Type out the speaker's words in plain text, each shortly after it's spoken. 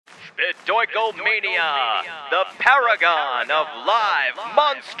Spidoikomania, the paragon of live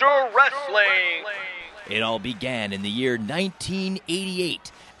monster wrestling. It all began in the year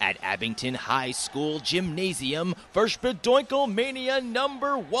 1988 at Abington High School Gymnasium for Spidoikomania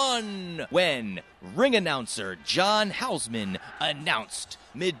number 1, when ring announcer John Hausman announced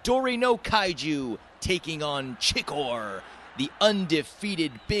Midori no Kaiju taking on Chikor, the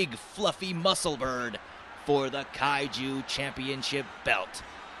undefeated big fluffy muscle bird, for the Kaiju Championship belt.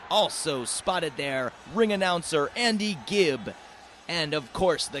 Also spotted there, ring announcer Andy Gibb. And of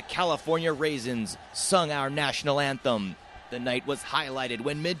course, the California Raisins sung our national anthem. The night was highlighted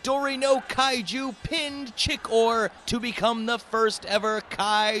when Midori no Kaiju pinned Chikor to become the first ever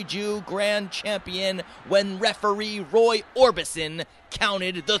Kaiju Grand Champion when referee Roy Orbison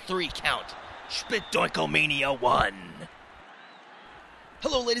counted the 3 count. Spidoikomania 1.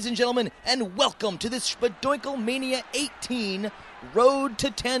 Hello, ladies and gentlemen, and welcome to this Spidoikomania 18 Road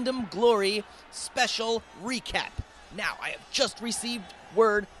to Tandem Glory special recap. Now, I have just received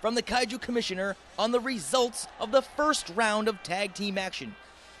word from the Kaiju Commissioner on the results of the first round of tag team action.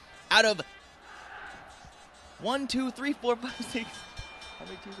 Out of 1, 2, 3, 4, 5, 6. How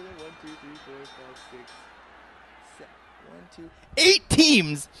many teams are there? 1, 2, 3, 4, 5, 6, 7, 1, 2. 8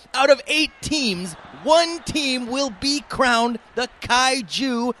 teams. Out of 8 teams, 1 team will be crowned the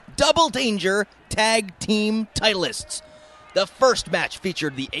Kaiju Double Danger Tag Team Titleists. The first match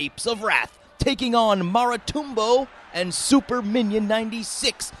featured the Apes of Wrath taking on Maratumbo and Super Minion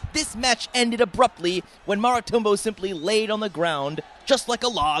 96. This match ended abruptly when Maratumbo simply laid on the ground, just like a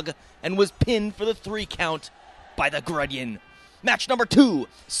log, and was pinned for the 3 count by the Grudyan. Match number 2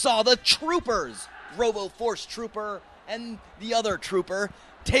 saw the Troopers, Robo Force Trooper and the other Trooper,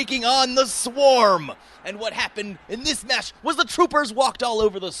 taking on the Swarm. And what happened in this match was the Troopers walked all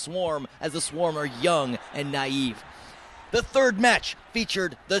over the Swarm, as the Swarm are young and naive. The third match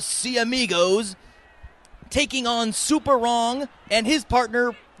featured the Sea Amigos taking on Super Wrong and his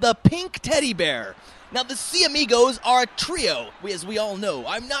partner, the Pink Teddy Bear. Now, the Sea Amigos are a trio, as we all know.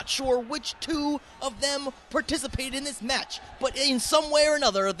 I'm not sure which 2 of them participated in this match, but in some way or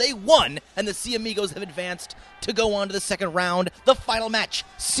another, they won, and the Sea Amigos have advanced to go on to the second round. The final match,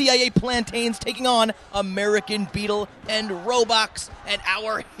 CIA Plantains taking on American Beetle and Robox, and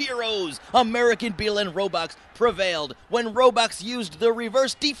our heroes, American Beetle and Robox, prevailed when Robox used the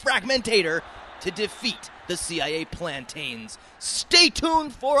reverse defragmentator to defeat the CIA Plantains. Stay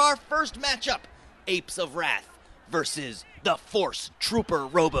tuned for our first matchup, Apes of Wrath versus the Force Trooper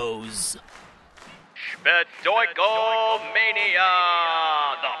Robos. Spidoikomania,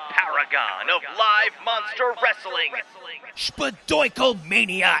 the paragon of live monster wrestling.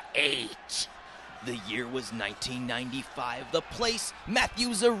 Spidoikomania 8. The year was 1995. The place,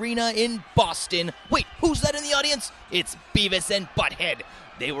 Matthews Arena in Boston. Wait, who's that in the audience? It's Beavis and Butthead.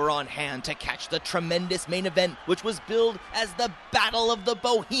 They were on hand to catch the tremendous main event, which was billed as the Battle of the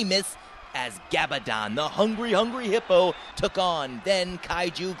Behemoths, as Gabadon, the hungry hippo, took on then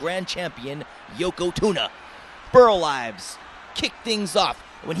Kaiju Grand Champion Yoko Tuna. Burl Lives kicked things off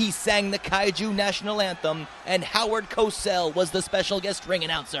when he sang the Kaiju National Anthem, and Howard Cosell was the special guest ring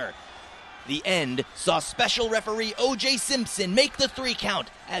announcer. The end saw special referee O.J. Simpson make the 3 count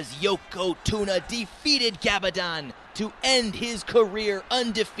as Yoko Tuna defeated Gabadon to end his career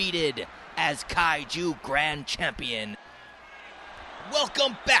undefeated as Kaiju Grand Champion.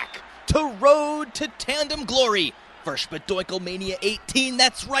 Welcome back to Road to Tandem Glory for Spidoikomania 18.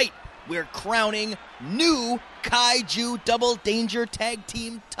 That's right, we're crowning new Kaiju Double Danger Tag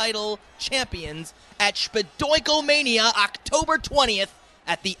Team Title Champions at Spidoikomania October 20th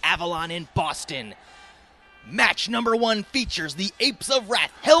at the Avalon in Boston. Match number 1 features the Apes of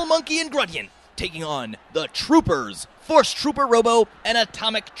Wrath, Hell Monkey and Grudyan, taking on the Troopers, Force Trooper Robo and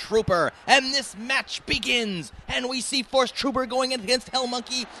Atomic Trooper. And this match begins, and we see Force Trooper going against Hell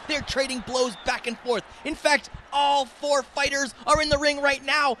Monkey. They're trading blows back and forth. In fact, all 4 fighters are in the ring right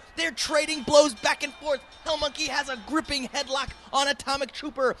now. They're trading blows back and forth. Hell Monkey has a gripping headlock on Atomic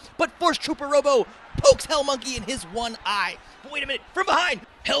Trooper, but Force Trooper Robo pokes Hell Monkey in his one eye. But wait a minute, from behind,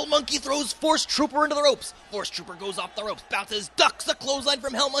 Hell Monkey throws Force Trooper into the ropes. Force Trooper goes off the ropes, bounces, ducks, a clothesline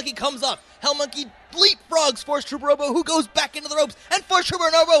from Hell Monkey comes up. Hell Monkey leapfrogs Force Trooper Robo, who goes back into the ropes, and Force Trooper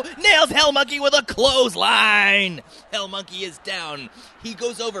Robo nails Hell Monkey with a clothesline. Hell Monkey is down. He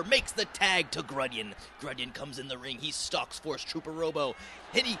goes over, makes the tag to Grudyan. Grudyan comes in the ring. He stalks Force Trooper Robo,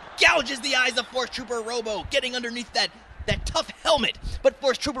 and he gouges the eyes of Force Trooper Robo, getting underneath that that tough helmet. But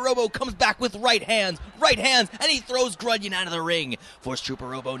Force Trooper Robo comes back with right hands, and he throws Grunion out of the ring. Force Trooper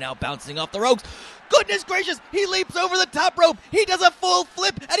Robo now bouncing off the ropes. Goodness gracious, he leaps over the top rope. He does a full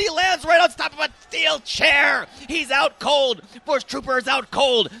flip, and he lands right on top of a steel chair. He's out cold. Force Trooper is out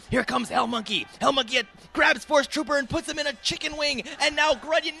cold. Here comes Hell Monkey. Hell Monkey grabs Force Trooper and puts him in a chicken wing, and now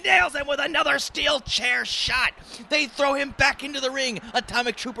Grunion nails him with another steel chair shot. They throw him back into the ring.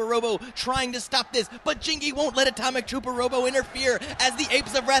 Atomic Trooper Robo trying to stop this, but Jingy won't let Atomic Trooper Robo interfere as the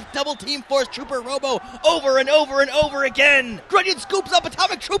Apes of Wrath double team Force Trooper Robo over and over and over again. Grunion scoops up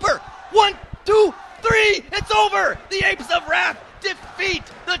Atomic Trooper. 1, 2, 3, it's over! The Apes of Wrath defeat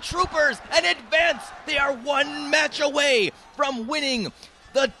the Troopers and advance. They are one match away from winning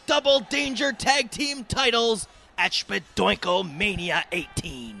the Double Danger Tag Team titles at Spadoinko Mania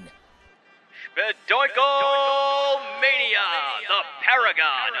 18. Spadoinko Mania, the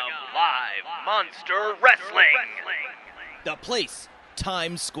paragon of live monster wrestling. The place,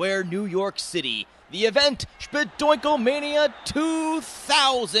 Times Square, New York City. The event, Spadoinko Mania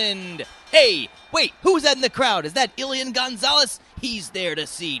 2000. Hey, wait, who's that in the crowd? Is that Ilian Gonzalez? He's there to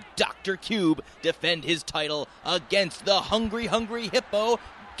see Dr. Cube defend his title against the Hungry Hippo,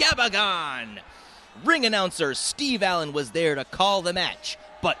 Gabagon. Ring announcer Steve Allen was there to call the match,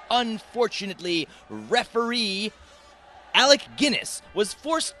 but unfortunately, referee Alec Guinness was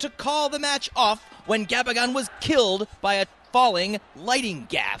forced to call the match off when Gabagon was killed by a falling lighting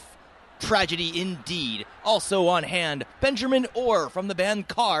gaff. Tragedy indeed. Also on hand, Benjamin Orr from the band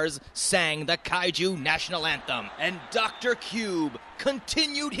Cars sang the Kaiju National Anthem, and Dr. Cube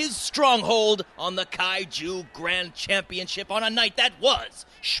continued his stronghold on the Kaiju Grand Championship on a night that was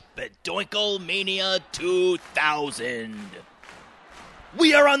Spadoinko Mania 2000.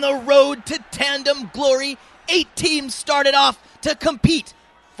 We are on the road to Tandem Glory. 8 teams started off to compete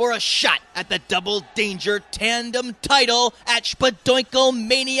for a shot at the Double Danger Tandem title at Spadoinko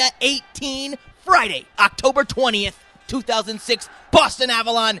Mania 18, Friday, October 20th, 2006, Boston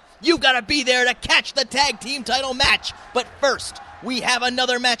Avalon. You've got to be there to catch the tag team title match. But first, we have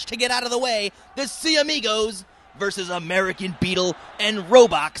another match to get out of the way. The C Amigos versus American Beetle and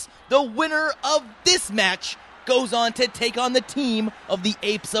Robox. The winner of this match goes on to take on the team of the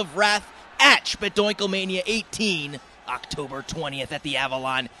Apes of Wrath at Spadoinko Mania 18, October 20th at the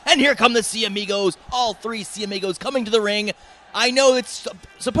Avalon. And here come the C Amigos, all 3 C Amigos coming to the ring. I know it's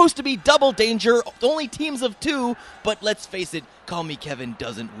supposed to be Double Danger, only teams of 2, but let's face it, Call Me Kevin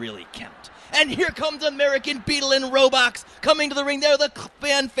doesn't really count. And here comes American Beetle and Robox coming to the ring. They're the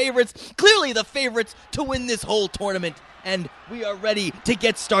fan favorites, clearly the favorites to win this whole tournament. And we are ready to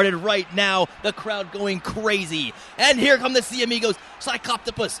get started right now. The crowd going crazy. And here come the C Amigos.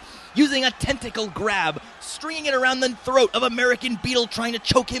 Cycloptopus using a tentacle grab, stringing it around the throat of American Beetle, trying to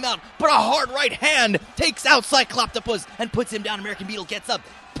choke him out. But a hard right hand takes out Cycloptopus and puts him down. American Beetle gets up,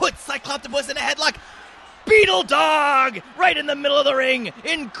 puts Cycloptopus in a headlock. Beetle Dog right in the middle of the ring.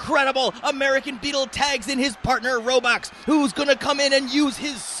 Incredible. American Beetle tags in his partner Robox, who's going to come in and use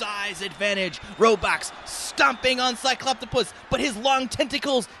his size advantage. Robox stomping on Cycloptopus, but his long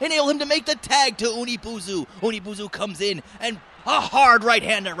tentacles enable him to make the tag to Unibuzu. Unibuzu comes in and a hard right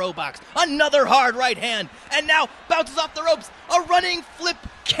hand to Robox. Another hard right hand. And now bounces off the ropes. A running flip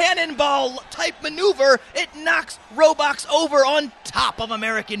cannonball type maneuver. It knocks Robox over on top of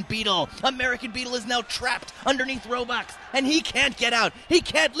American Beetle. American Beetle is now trapped underneath Robox, and he can't get out. He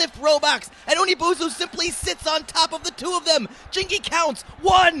can't lift Robox. And Unibuzu simply sits on top of the 2 of them. Jinky counts.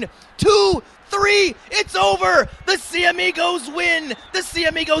 1, 2, 3. It's over. The C Amigos win. The C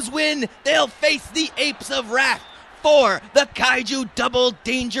Amigos win. They'll face the Apes of Wrath for the Kaiju Double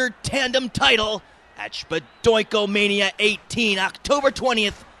Danger Tandem title at Spadoinko Mania 18, October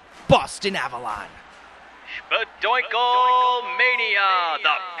 20th, Boston Avalon. Spadoinko Mania,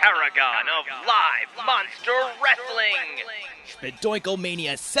 the paragon of live monster wrestling. Spadoinko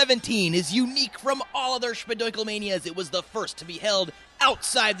Mania 17 is unique from all other Spadoinko Manias. It was the first to be held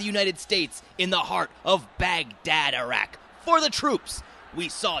outside the United States in the heart of Baghdad, Iraq. For the troops, we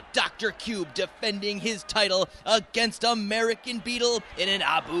saw Dr. Cube defending his title against American Beetle in an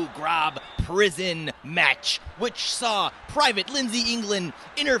Abu Ghraib prison match, which saw Private Lindsay England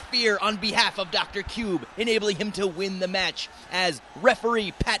interfere on behalf of Dr. Cube, enabling him to win the match, as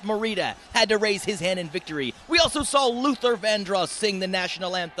referee Pat Morita had to raise his hand in victory. We also saw Luther Vandross sing the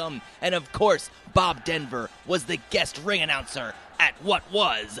national anthem, and of course, Bob Denver was the guest ring announcer at what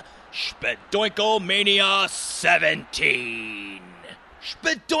was Spadoinko Mania 17.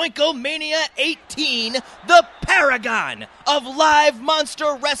 Spadoinko Mania 18, the paragon of live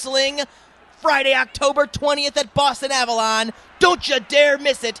monster wrestling, Friday, October 20th at Boston Avalon. Don't you dare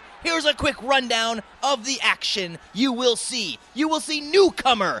miss it. Here's a quick rundown of the action you will see. You will see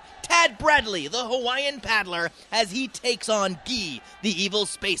newcomer Tad Bradley, the Hawaiian paddler, as he takes on Guy, the evil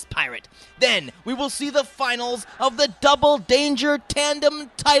space pirate. Then we will see the finals of the Double Danger Tandem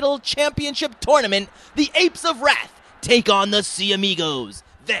Title Championship Tournament. The Apes of Wrath take on the Sea Amigos.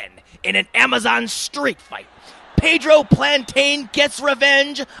 Then, in an Amazon street fight, Pedro Plantain gets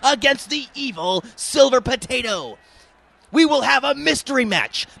revenge against the evil Silver Potato. We will have a mystery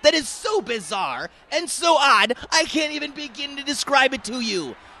match that is so bizarre and so odd I can't even begin to describe it to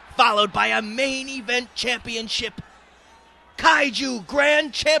you. Followed by a main event championship. Kaiju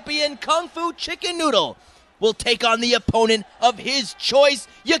Grand Champion Kung Fu Chicken Noodle will take on the opponent of his choice.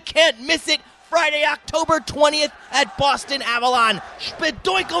 You can't miss it. Friday, October 20th at Boston Avalon.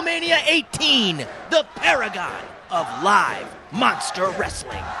 Spidoikomania 18, the paragon of live monster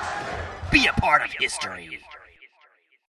wrestling. Be a part of history.